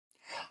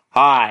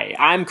Hi,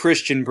 I'm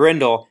Christian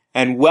Brindle,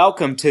 and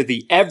welcome to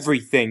the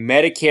Everything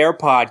Medicare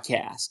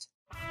podcast.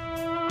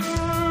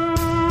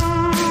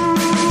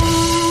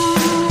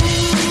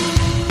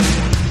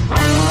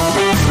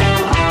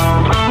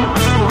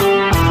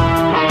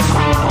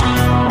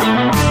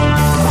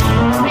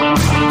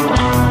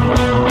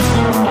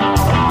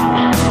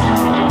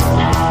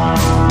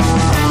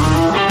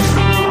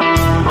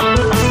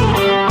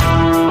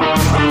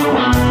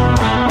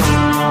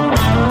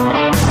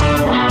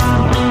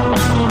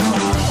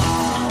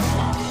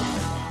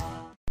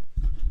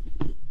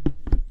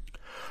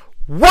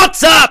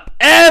 What's up,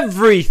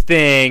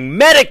 Everything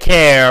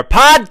Medicare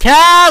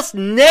Podcast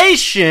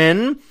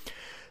Nation?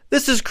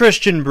 This is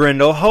Christian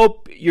Brindle.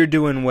 Hope you're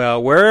doing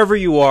well wherever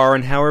you are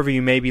and however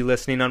you may be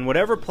listening, on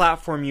whatever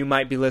platform you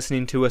might be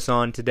listening to us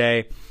on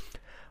today.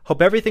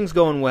 Hope everything's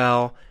going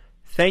well.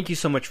 Thank you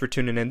so much for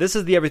tuning in. This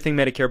is the Everything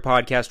Medicare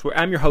Podcast, where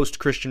I'm your host,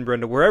 Christian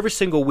Brindle, where every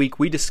single week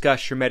we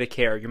discuss your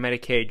Medicare, your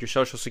Medicaid, your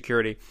Social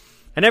Security,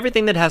 and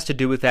everything that has to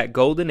do with that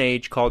golden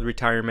age called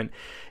retirement.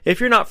 If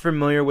you're not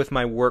familiar with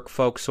my work,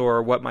 folks,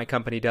 or what my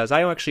company does,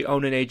 I actually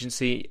own an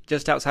agency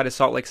just outside of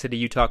Salt Lake City,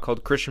 Utah,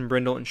 called Christian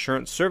Brindle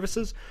Insurance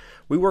Services.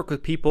 We work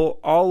with people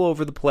all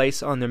over the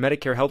place on their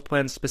Medicare health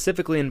plans,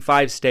 specifically in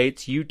 5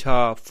 states: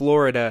 Utah,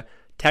 Florida,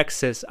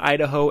 Texas,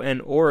 Idaho,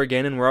 and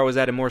Oregon, and we're always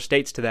adding more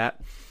states to that.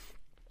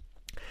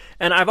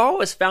 And I've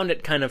always found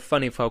it kind of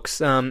funny,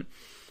 folks.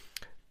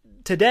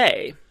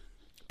 Today,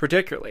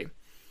 particularly,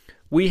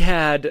 we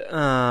had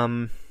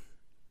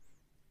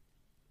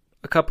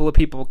a couple of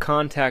people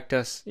contact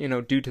us,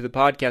 due to the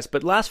podcast.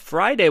 But last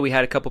Friday, we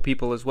had a couple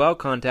people as well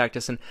contact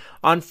us. And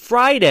on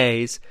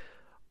Fridays,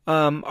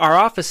 our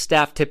office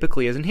staff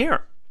typically isn't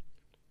here.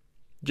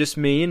 Just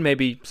me and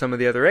maybe some of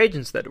the other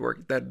agents that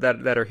work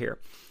that are here.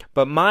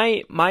 But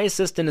my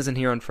assistant isn't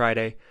here on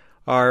Friday.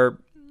 Our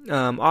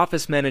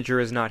office manager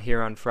is not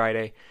here on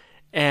Friday.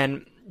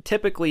 And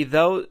typically,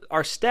 though,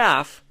 our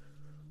staff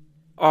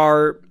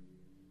are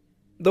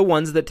the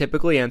ones that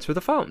typically answer the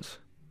phones.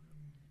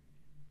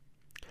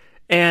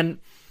 And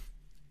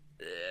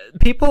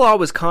people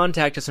always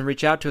contact us and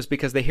reach out to us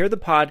because they hear the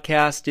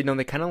podcast,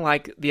 they kind of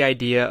like the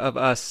idea of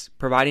us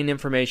providing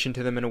information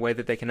to them in a way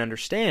that they can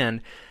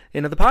understand.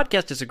 The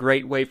podcast is a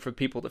great way for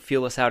people to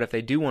feel us out if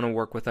they do want to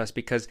work with us,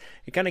 because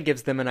it kind of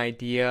gives them an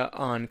idea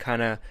on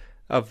kind of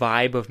a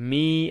vibe of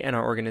me and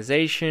our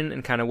organization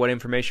and kind of what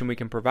information we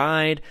can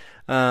provide.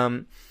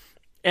 And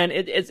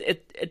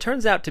it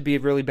turns out to be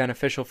really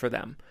beneficial for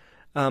them.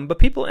 But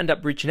people end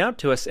up reaching out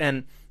to us,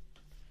 and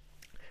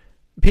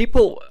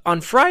people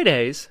on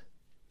Fridays,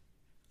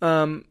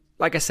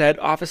 like I said,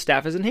 office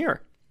staff isn't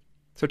here.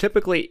 So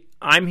typically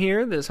I'm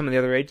here, some of the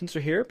other agents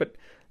are here, but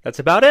that's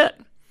about it.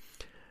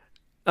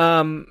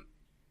 And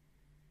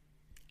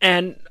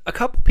a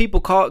couple people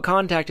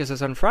contact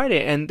us on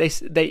Friday, and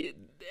they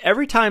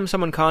every time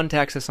someone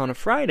contacts us on a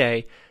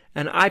Friday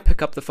and I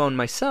pick up the phone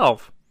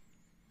myself,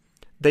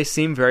 they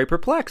seem very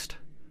perplexed.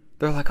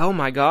 They're like, "Oh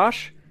my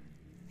gosh,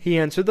 he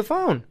answered the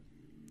phone."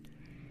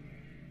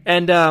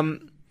 And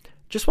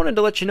just wanted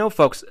to let you know,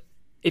 folks,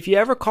 if you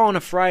ever call on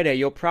a Friday,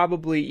 you'll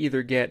probably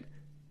either get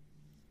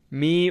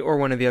me or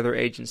one of the other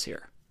agents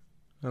here.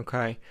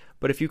 Okay?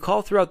 But if you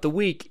call throughout the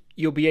week,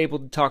 you'll be able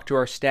to talk to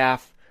our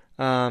staff.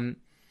 But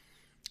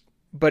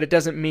it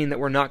doesn't mean that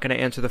we're not going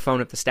to answer the phone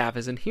if the staff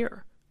isn't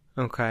here.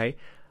 Okay?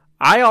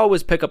 I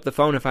always pick up the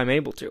phone if I'm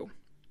able to,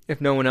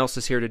 if no one else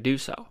is here to do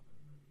so.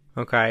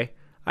 Okay?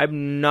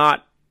 I'm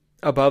not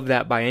above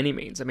that by any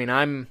means. I mean,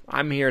 I'm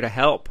here to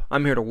help.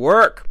 I'm here to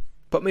work.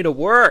 Put me to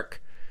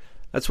work.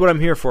 That's what I'm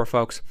here for,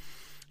 folks.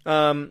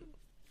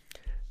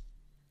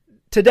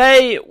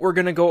 Today, we're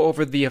going to go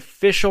over the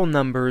official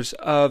numbers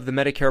of the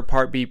Medicare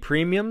Part B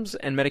premiums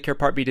and Medicare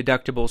Part B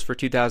deductibles for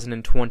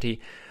 2020.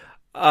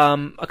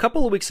 A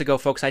couple of weeks ago,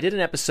 folks, I did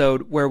an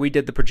episode where we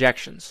did the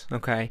projections.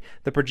 Okay,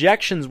 the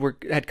projections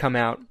had come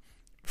out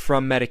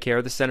from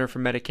Medicare, the Centers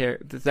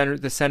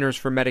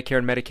for Medicare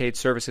and Medicaid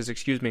Services.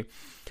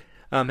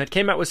 Had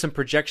came out with some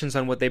projections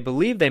on what they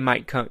believe they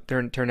might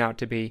turn out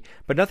to be,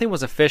 but nothing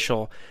was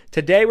official.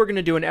 Today we're going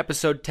to do an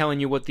episode telling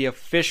you what the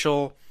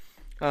official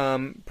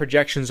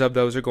projections of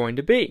those are going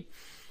to be.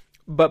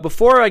 But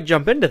before I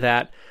jump into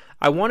that,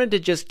 I wanted to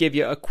just give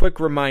you a quick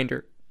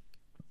reminder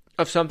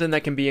of something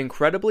that can be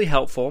incredibly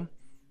helpful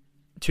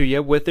to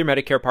you with your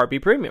Medicare Part B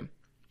premium.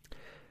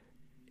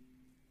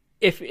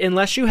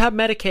 Unless you have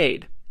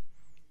Medicaid,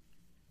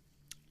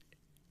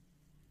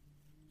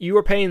 you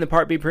are paying the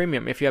Part B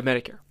premium if you have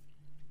Medicare.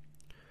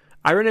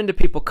 I run into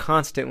people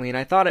constantly, and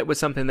I thought it was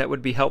something that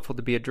would be helpful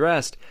to be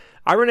addressed.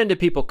 I run into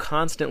people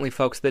constantly,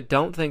 folks, that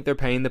don't think they're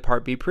paying the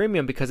Part B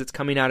premium because it's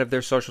coming out of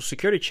their Social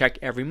Security check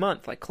every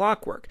month, like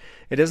clockwork.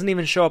 It doesn't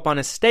even show up on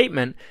a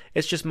statement.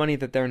 It's just money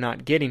that they're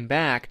not getting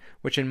back,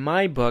 which in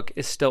my book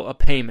is still a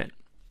payment.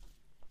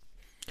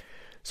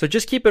 So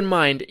just keep in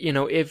mind,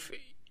 if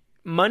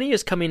money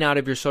is coming out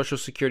of your Social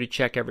Security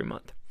check every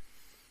month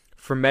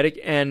for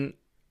and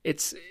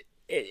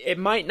it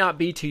might not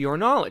be to your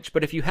knowledge,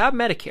 but if you have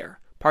Medicare,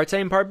 Part A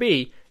and Part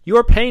B, you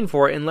are paying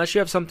for it unless you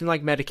have something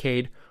like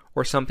Medicaid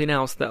or something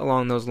else that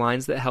along those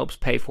lines that helps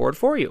pay for it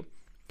for you.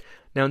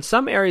 Now, in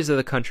some areas of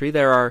the country,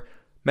 there are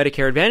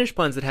Medicare Advantage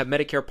plans that have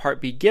Medicare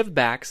Part B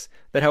givebacks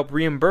that help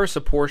reimburse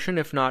a portion,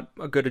 if not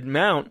a good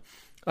amount,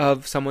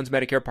 of someone's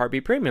Medicare Part B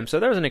premium. So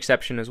there's an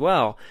exception as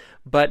well.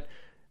 But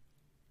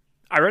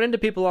I run into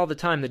people all the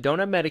time that don't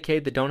have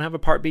Medicaid, that don't have a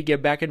Part B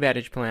Give Back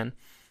Advantage plan,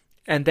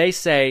 and they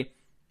say,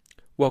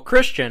 well,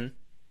 Christian,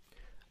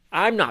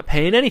 I'm not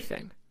paying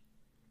anything.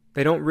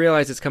 They don't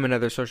realize it's coming out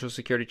of their Social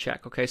Security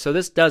check, okay? So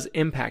this does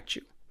impact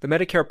you. The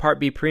Medicare Part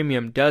B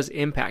premium does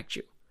impact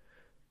you,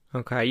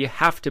 okay? You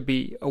have to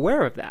be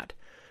aware of that.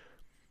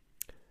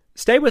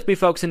 Stay with me,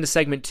 folks, into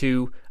segment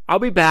 2. I'll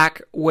be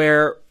back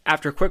where,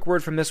 after a quick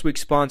word from this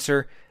week's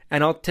sponsor,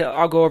 and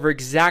I'll go over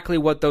exactly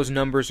what those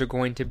numbers are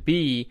going to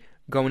be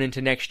going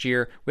into next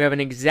year. We have an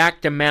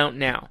exact amount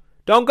now.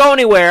 Don't go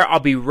anywhere. I'll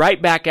be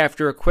right back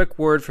after a quick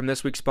word from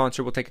this week's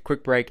sponsor. We'll take a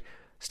quick break.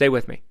 Stay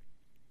with me.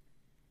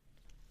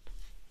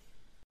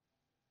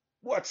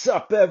 What's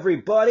up,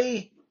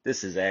 everybody?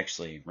 This is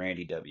actually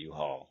Randy W.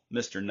 Hall,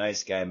 Mr.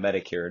 Nice Guy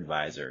Medicare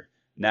Advisor,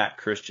 not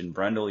Christian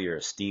Brendel, your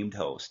esteemed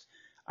host.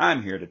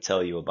 I'm here to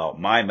tell you about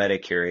my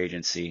Medicare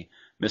agency,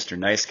 Mr.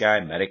 Nice Guy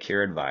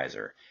Medicare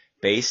Advisor,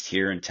 based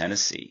here in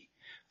Tennessee.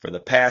 For the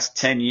past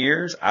 10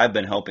 years, I've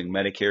been helping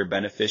Medicare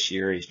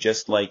beneficiaries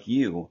just like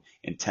you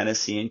in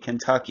Tennessee and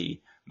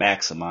Kentucky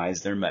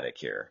maximize their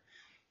Medicare.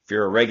 If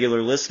you're a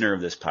regular listener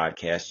of this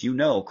podcast, you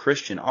know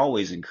Christian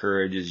always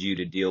encourages you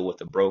to deal with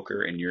a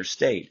broker in your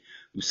state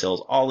who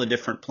sells all the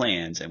different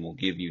plans and will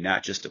give you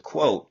not just a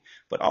quote,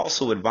 but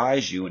also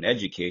advise you and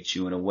educate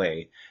you in a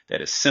way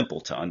that is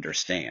simple to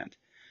understand.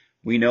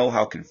 We know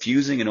how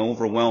confusing and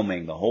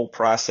overwhelming the whole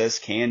process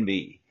can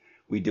be.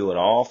 We do it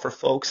all for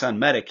folks on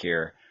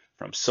Medicare,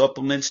 from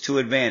supplements to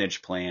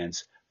Advantage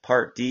plans,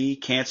 Part D,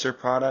 cancer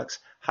products,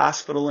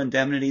 hospital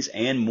indemnities,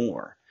 and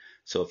more.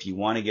 So if you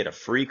want to get a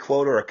free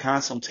quote or a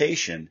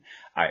consultation,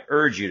 I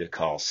urge you to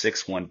call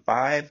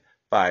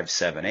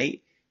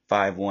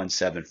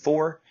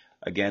 615-578-5174.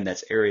 Again,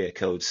 that's area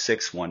code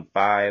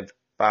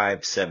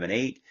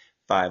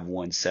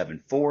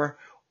 615-578-5174.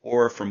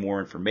 Or for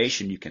more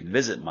information, you can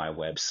visit my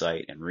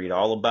website and read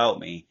all about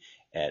me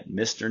at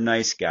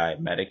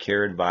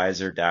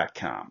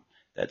MrNiceGuyMedicareAdvisor.com.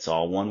 That's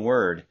all one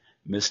word,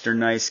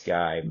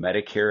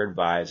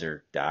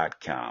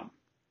 MrNiceGuyMedicareAdvisor.com.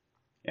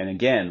 And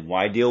again,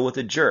 why deal with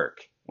a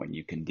jerk when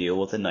you can deal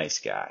with a nice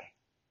guy?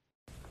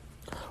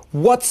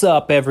 What's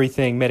up,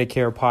 Everything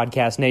Medicare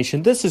Podcast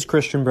Nation? This is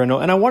Christian Brindle,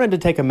 and I wanted to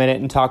take a minute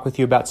and talk with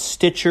you about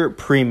Stitcher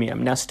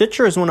Premium. Now,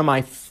 Stitcher is one of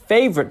my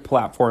favorite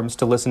platforms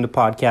to listen to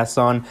podcasts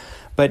on,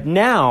 but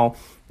now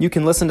you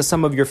can listen to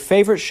some of your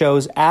favorite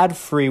shows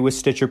ad-free with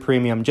Stitcher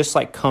Premium, just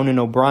like Conan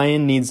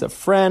O'Brien Needs a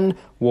Friend,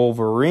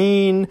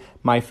 Wolverine,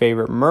 My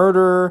Favorite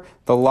Murderer,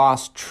 The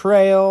Lost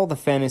Trail, The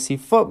Fantasy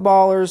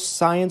Footballers,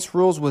 Science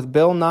Rules with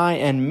Bill Nye,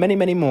 and many,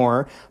 many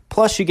more.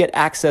 Plus, you get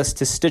access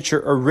to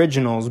Stitcher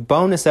Originals,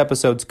 bonus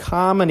episodes,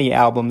 comedy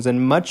albums,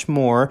 and much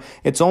more.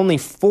 It's only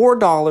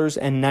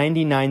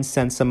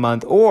 $4.99 a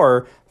month,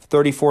 or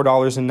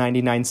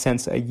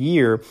 $34.99 a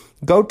year.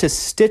 Go to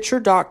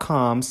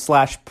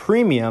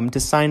Stitcher.com/premium to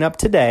sign up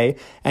today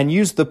and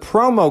use the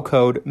promo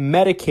code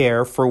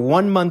Medicare for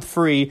 1 month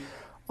free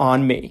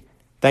on me.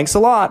 Thanks a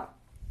lot.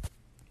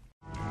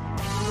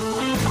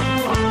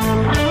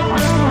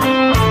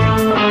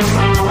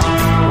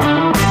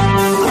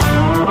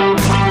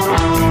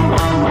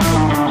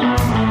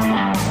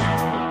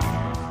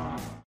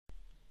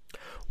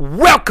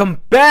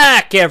 Welcome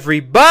back,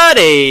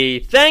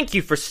 everybody! Thank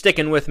you for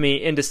sticking with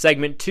me into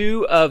segment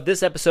 2 of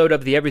this episode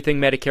of the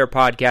Everything Medicare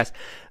podcast.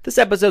 This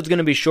episode's going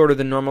to be shorter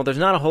than normal. There's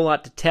not a whole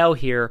lot to tell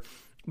here,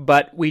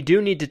 but we do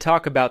need to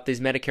talk about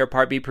these Medicare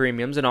Part B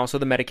premiums and also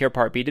the Medicare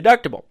Part B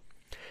deductible.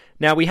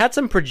 Now, we had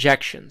some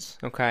projections,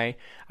 okay?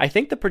 I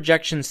think the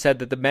projections said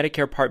that the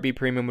Medicare Part B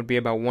premium would be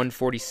about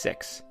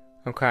 $146,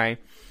 okay?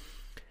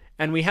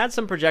 And we had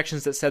some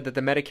projections that said that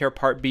the Medicare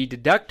Part B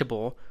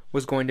deductible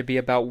was going to be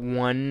about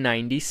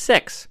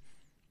 $196,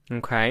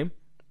 okay?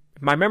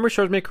 If my memory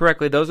serves me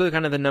correctly, those are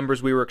kind of the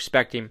numbers we were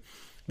expecting.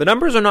 The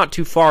numbers are not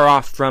too far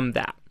off from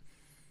that,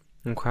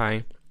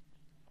 okay?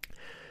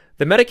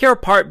 The Medicare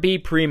Part B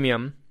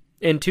premium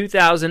in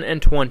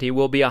 2020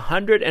 will be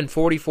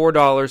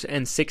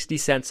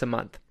 $144.60 a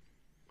month.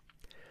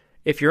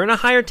 If you're in a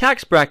higher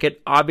tax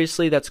bracket,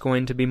 obviously that's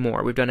going to be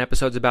more. We've done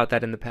episodes about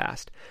that in the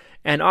past.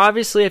 And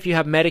obviously if you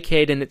have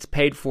Medicaid and it's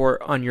paid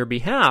for on your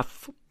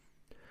behalf,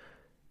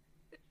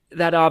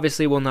 that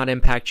obviously will not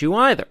impact you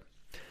either.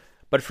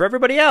 But for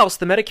everybody else,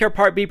 the Medicare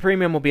Part B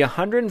premium will be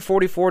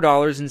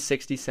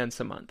 $144.60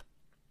 a month.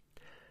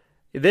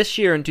 This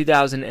year in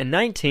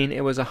 2019,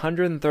 it was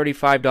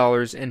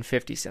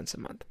 $135.50 a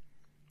month.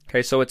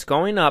 Okay, so it's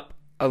going up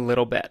a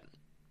little bit.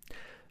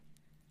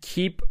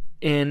 Keep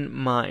in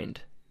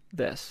mind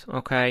this,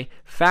 okay?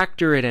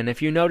 Factor it in.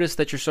 If you notice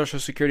that your Social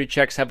Security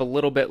checks have a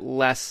little bit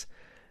less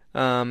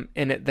in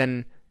it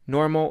than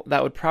normal,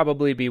 that would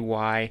probably be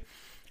why.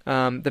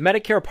 The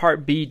Medicare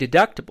Part B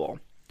deductible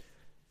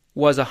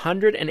was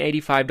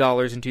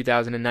 $185 in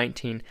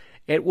 2019.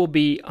 it will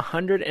be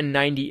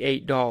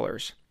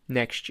 $198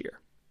 next year.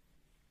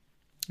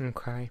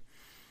 Okay.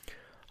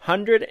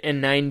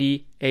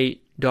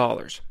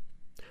 $198.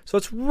 So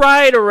it's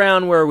right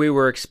around where we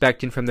were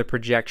expecting from the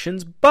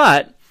projections,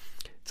 but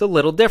it's a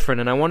little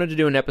different, and I wanted to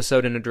do an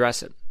episode and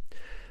address it.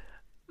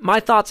 My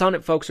thoughts on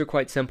it, folks, are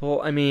quite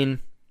simple. I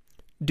mean,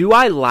 do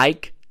I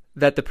like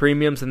that the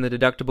premiums and the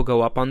deductible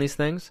go up on these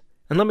things?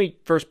 And let me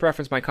first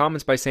preface my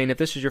comments by saying if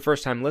this is your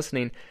first time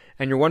listening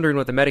and you're wondering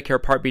what the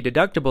Medicare Part B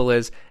deductible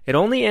is, it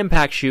only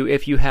impacts you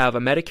if you have a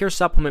Medicare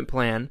supplement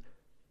plan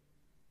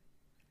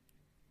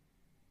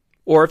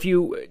or if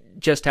you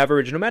just have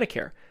original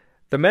Medicare.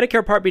 The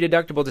Medicare Part B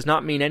deductible does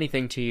not mean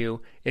anything to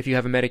you if you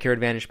have a Medicare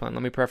Advantage plan.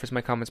 Let me preface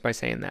my comments by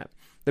saying that.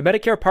 The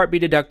Medicare Part B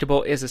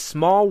deductible is a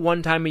small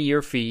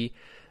one-time-a-year fee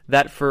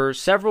that for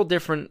several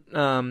different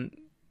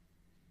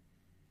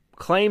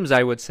claims,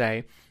 I would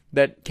say,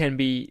 that can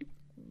be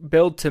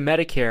billed to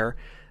Medicare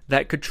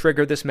that could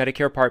trigger this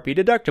Medicare Part B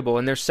deductible.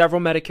 And there's several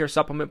Medicare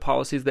supplement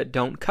policies that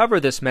don't cover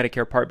this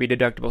Medicare Part B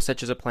deductible,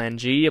 such as a Plan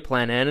G, a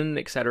Plan N, and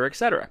et cetera,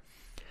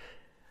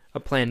 a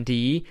Plan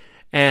D.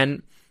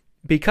 And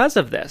because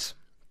of this,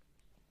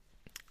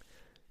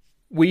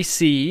 we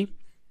see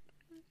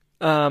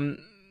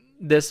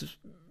this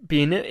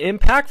being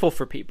impactful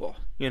for people,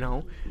 you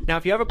know. Now,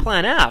 if you have a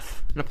Plan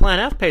F, and a Plan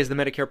F pays the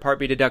Medicare Part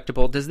B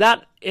deductible, does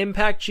that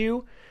impact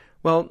you?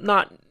 Well,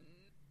 not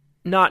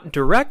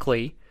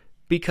directly,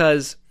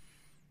 because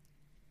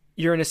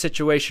you're in a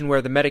situation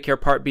where the Medicare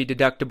Part B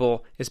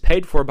deductible is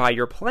paid for by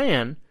your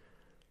plan,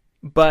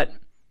 but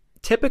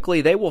typically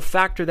they will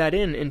factor that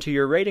into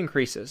your rate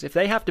increases. If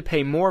they have to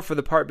pay more for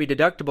the Part B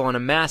deductible on a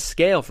mass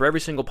scale for every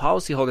single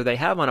policyholder they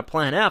have on a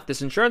Plan F,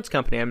 this insurance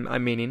company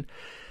I'm meaning,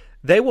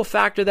 they will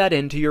factor that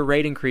into your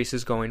rate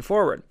increases going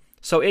forward.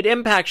 So it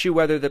impacts you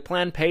whether the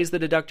plan pays the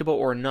deductible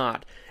or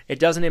not. It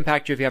doesn't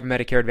impact you if you have a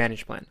Medicare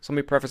Advantage plan. So let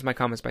me preface my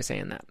comments by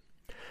saying that.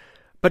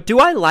 But do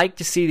I like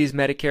to see these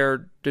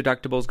Medicare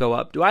deductibles go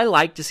up? Do I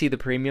like to see the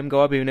premium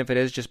go up, even if it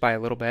is just by a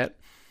little bit?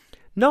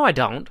 No, I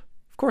don't.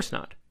 Of course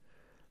not.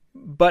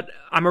 But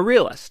I'm a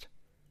realist.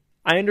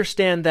 I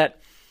understand that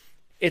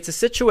it's a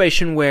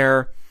situation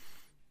where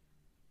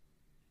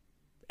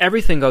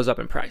everything goes up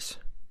in price.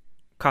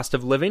 Cost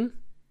of living,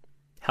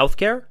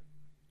 healthcare,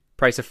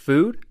 price of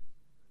food.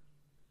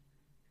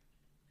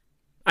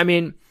 I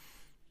mean,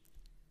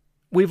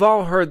 we've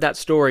all heard that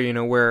story, you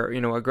know, where, you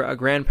know, a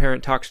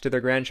grandparent talks to their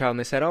grandchild and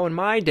they said, oh, in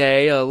my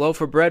day, a loaf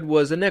of bread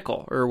was a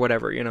nickel, or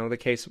whatever, you know, the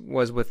case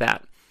was with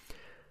that.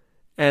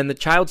 And the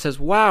child says,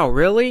 wow,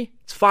 really?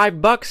 It's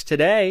 $5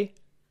 today,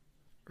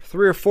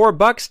 $3 or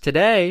 $4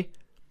 today,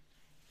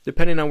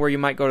 depending on where you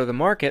might go to the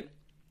market.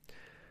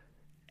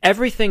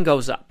 Everything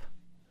goes up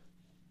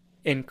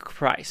in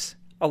price.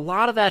 A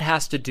lot of that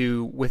has to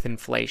do with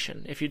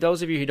inflation.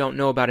 Those of you who don't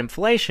know about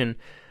inflation,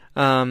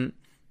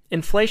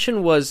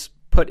 inflation was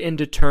put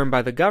into term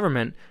by the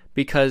government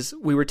because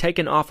we were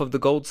taken off of the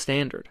gold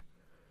standard.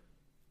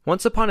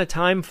 Once upon a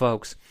time,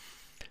 folks,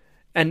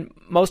 and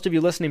most of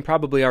you listening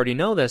probably already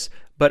know this,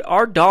 but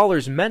our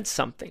dollars meant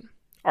something.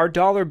 Our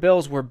dollar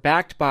bills were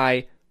backed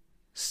by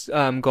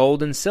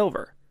gold and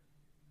silver.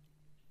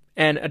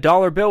 And a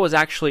dollar bill was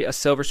actually a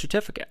silver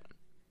certificate,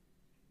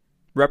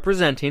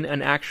 representing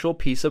an actual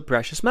piece of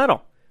precious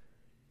metal.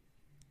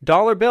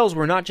 Dollar bills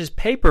were not just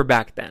paper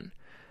back then.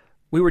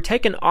 We were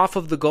taken off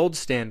of the gold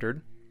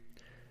standard,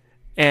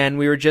 and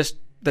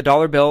the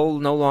dollar bill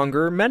no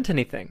longer meant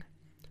anything.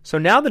 So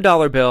now the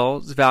dollar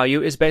bill's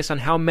value is based on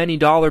how many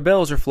dollar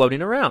bills are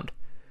floating around.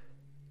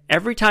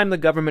 Every time the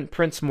government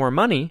prints more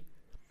money,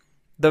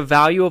 the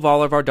value of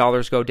all of our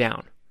dollars go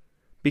down.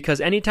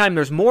 Because anytime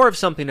there's more of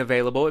something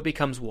available, it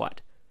becomes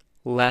what?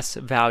 Less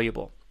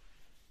valuable.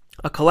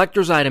 A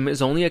collector's item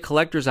is only a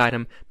collector's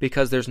item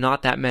because there's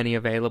not that many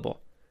available.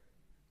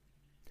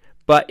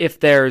 But if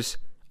there's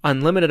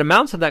unlimited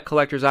amounts of that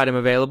collector's item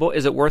available,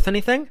 is it worth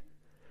anything?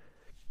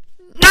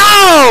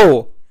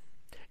 No!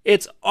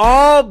 It's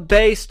all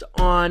based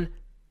on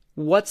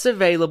what's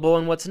available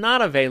and what's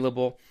not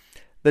available.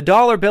 The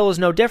dollar bill is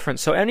no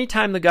different. So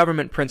anytime the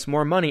government prints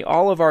more money,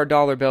 all of our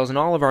dollar bills and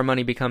all of our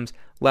money becomes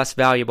less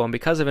valuable. And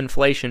because of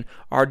inflation,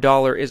 our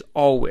dollar is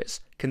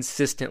always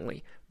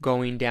consistently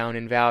going down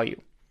in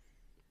value.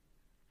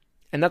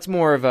 And that's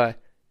more of a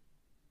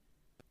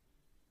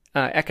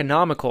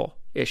economical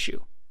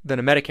issue than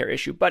a Medicare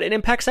issue, but it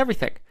impacts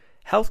everything.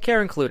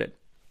 Healthcare included.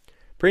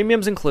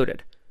 Premiums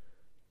included.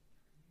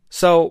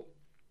 So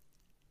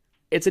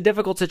it's a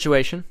difficult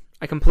situation.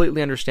 I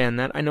completely understand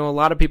that. I know a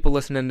lot of people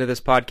listening to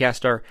this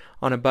podcast are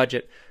on a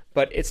budget,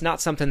 but it's not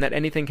something that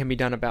anything can be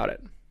done about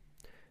it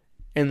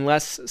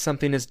unless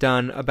something is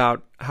done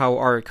about how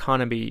our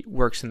economy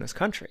works in this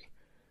country.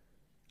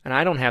 And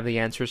I don't have the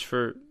answers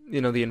for,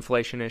 the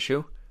inflation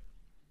issue.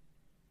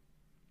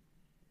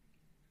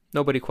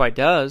 Nobody quite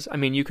does. I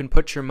mean, you can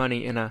put your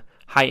money in a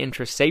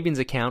high-interest savings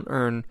account,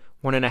 earn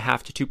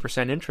 1.5% to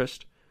 2%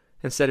 interest,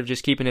 instead of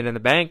just keeping it in the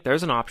bank.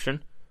 There's an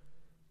option.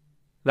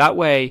 That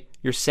way,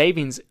 your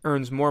savings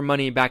earns more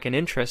money back in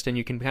interest, and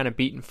you can kind of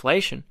beat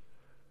inflation.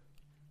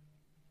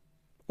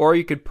 Or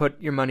you could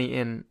put your money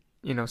in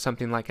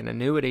something like an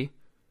annuity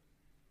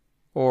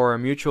or a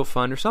mutual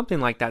fund or something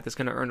like that that's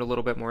going to earn a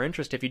little bit more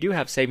interest if you do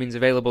have savings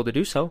available to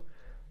do so.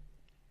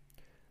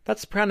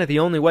 That's kind of the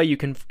only way you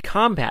can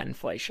combat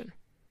inflation.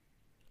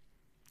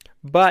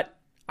 But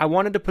I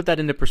wanted to put that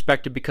into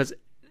perspective because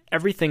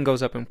everything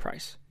goes up in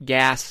price.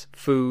 Gas,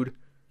 food,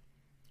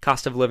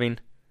 cost of living.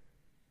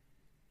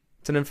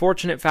 It's an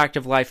unfortunate fact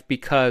of life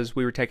because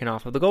we were taken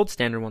off of the gold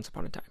standard once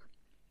upon a time.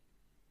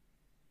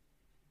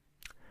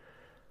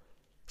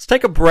 Let's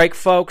take a break,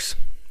 folks.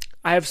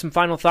 I have some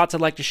final thoughts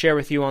I'd like to share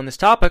with you on this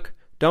topic.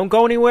 Don't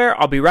go anywhere.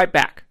 I'll be right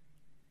back.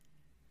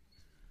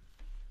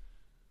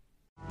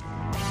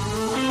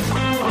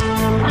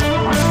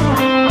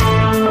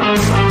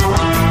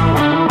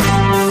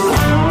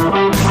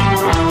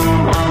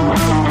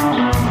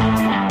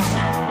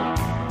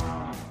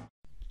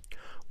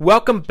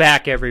 Welcome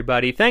back,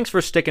 everybody. Thanks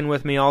for sticking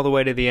with me all the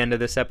way to the end of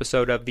this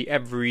episode of the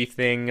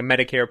Everything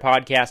Medicare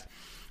podcast.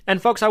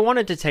 And folks, I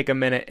wanted to take a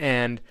minute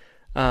and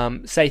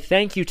say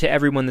thank you to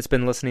everyone that's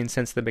been listening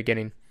since the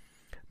beginning.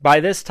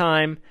 By this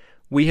time,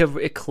 we have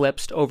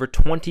eclipsed over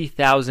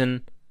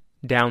 20,000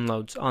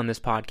 downloads on this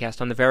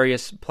podcast on the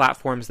various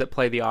platforms that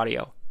play the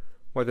audio,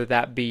 whether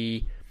that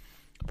be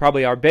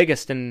probably our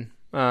biggest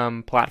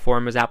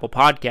platform is Apple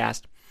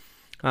Podcast.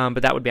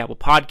 But that would be Apple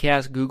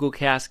Podcasts, Google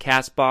Cast,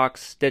 CastBox,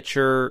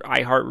 Stitcher,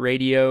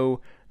 iHeartRadio,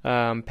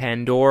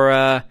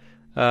 Pandora,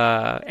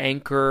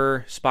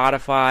 Anchor,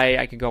 Spotify.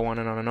 I could go on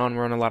and on and on.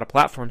 We're on a lot of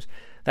platforms.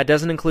 That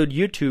doesn't include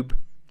YouTube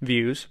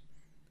views.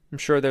 I'm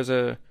sure there's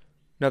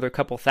another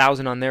couple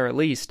thousand on there at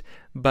least.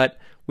 But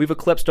we've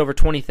eclipsed over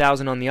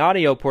 20,000 on the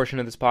audio portion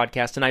of this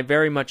podcast, and I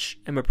very much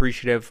am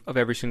appreciative of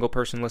every single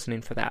person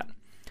listening for that.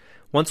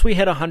 Once we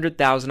hit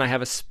 100,000, I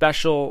have a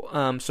special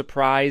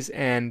surprise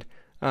and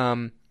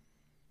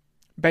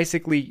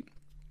basically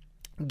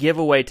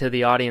giveaway to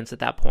the audience at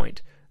that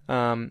point.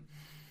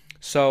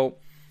 So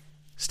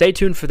stay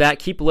tuned for that.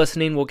 Keep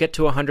listening. We'll get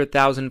to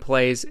 100,000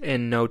 plays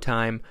in no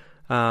time.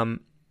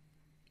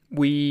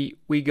 We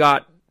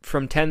got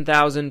from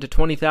 10,000 to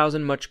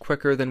 20,000 much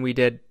quicker than we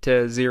did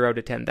to 0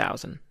 to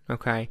 10,000.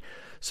 Okay,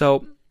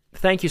 so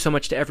thank you so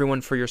much to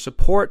everyone for your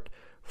support.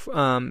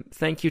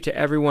 Thank you to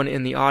everyone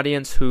in the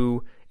audience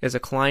who is a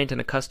client and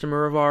a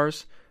customer of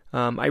ours.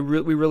 We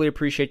really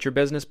appreciate your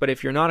business, but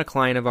if you're not a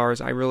client of ours,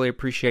 I really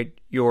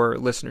appreciate your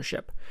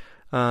listenership.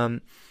 I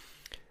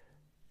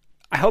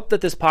hope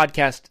that this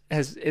podcast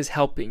is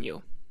helping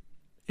you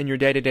in your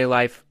day-to-day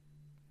life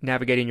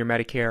navigating your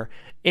Medicare.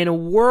 In a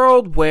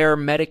world where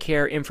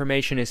Medicare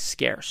information is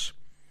scarce,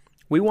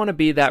 we want to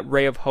be that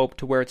ray of hope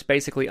to where it's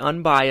basically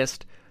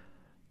unbiased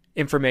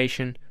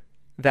information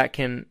that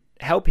can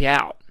help you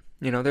out.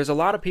 There's a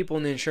lot of people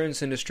in the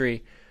insurance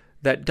industry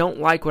that don't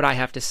like what I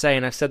have to say,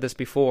 and I've said this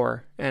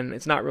before, and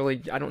it's not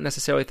really, I don't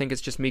necessarily think it's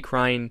just me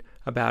crying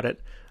about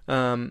it.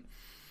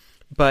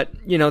 But,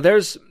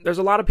 there's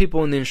a lot of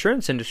people in the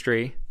insurance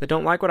industry that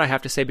don't like what I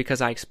have to say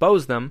because I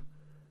expose them,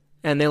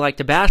 and they like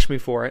to bash me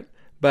for it,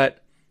 but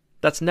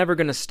that's never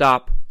going to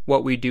stop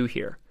what we do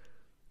here.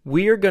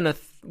 We're gonna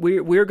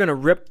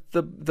rip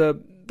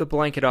the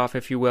blanket off,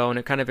 if you will,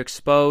 and kind of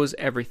expose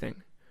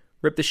everything.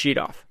 Rip the sheet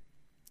off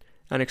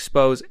and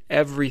expose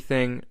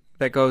everything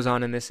that goes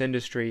on in this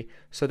industry,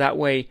 so that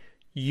way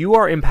you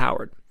are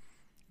empowered.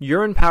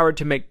 You're empowered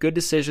to make good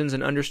decisions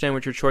and understand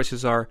what your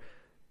choices are.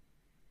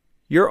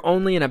 You're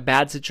only in a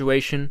bad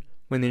situation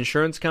when the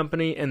insurance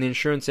company and the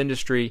insurance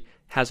industry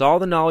has all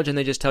the knowledge and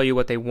they just tell you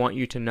what they want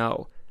you to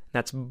know.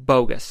 That's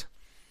bogus.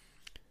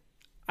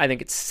 I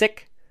think it's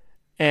sick,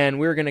 and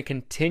we're going to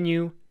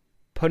continue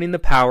putting the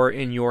power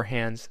in your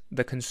hands,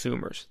 the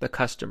consumers, the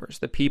customers,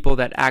 the people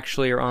that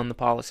actually are on the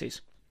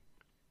policies.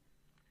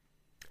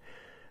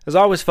 As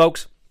always,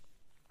 folks,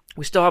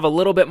 we still have a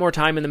little bit more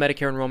time in the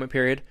Medicare enrollment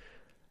period.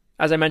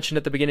 As I mentioned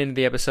at the beginning of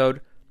the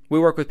episode, we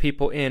work with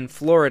people in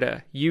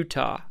Florida,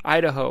 Utah,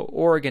 Idaho,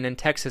 Oregon, and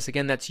Texas.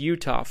 Again, that's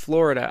Utah,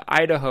 Florida,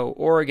 Idaho,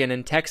 Oregon,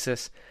 and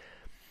Texas.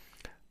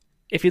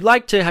 If you'd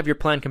like to have your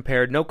plan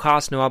compared, no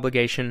cost, no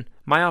obligation,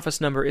 my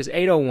office number is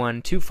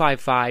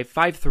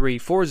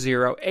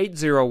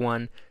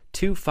 801-255-5340,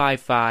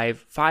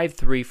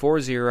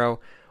 801-255-5340,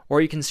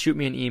 or you can shoot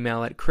me an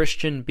email at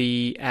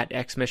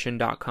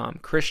christianb@xmission.com.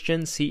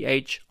 Christian,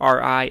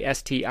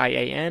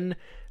 Christian,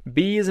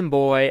 B as in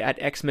boy, at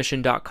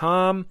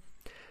xmission.com.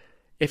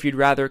 If you'd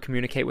rather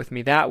communicate with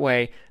me that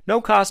way, no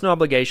cost, no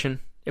obligation.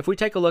 If we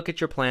take a look at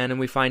your plan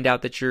and we find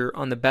out that you're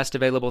on the best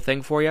available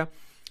thing for you,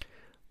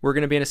 we're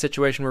going to be in a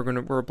situation where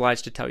we're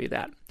obliged to tell you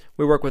that.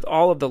 We work with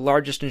all of the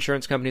largest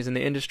insurance companies in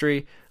the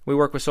industry. We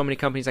work with so many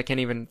companies I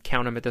can't even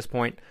count them at this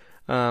point.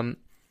 And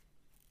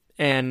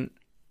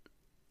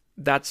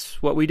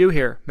that's what we do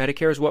here.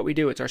 Medicare is what we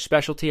do. It's our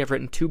specialty. I've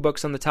written 2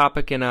 books on the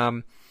topic,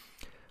 and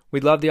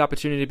we'd love the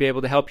opportunity to be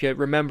able to help you.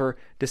 Remember,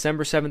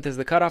 December 7th is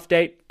the cutoff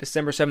date.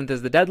 December 7th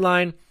is the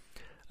deadline.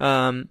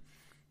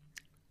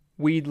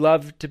 We'd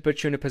love to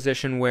put you in a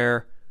position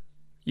where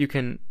you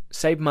can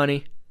save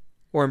money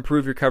or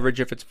improve your coverage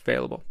if it's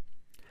available.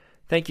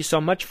 Thank you so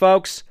much,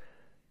 folks.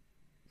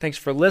 Thanks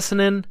for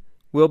listening.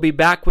 We'll be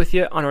back with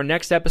you on our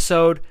next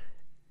episode.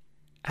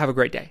 Have a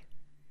great day.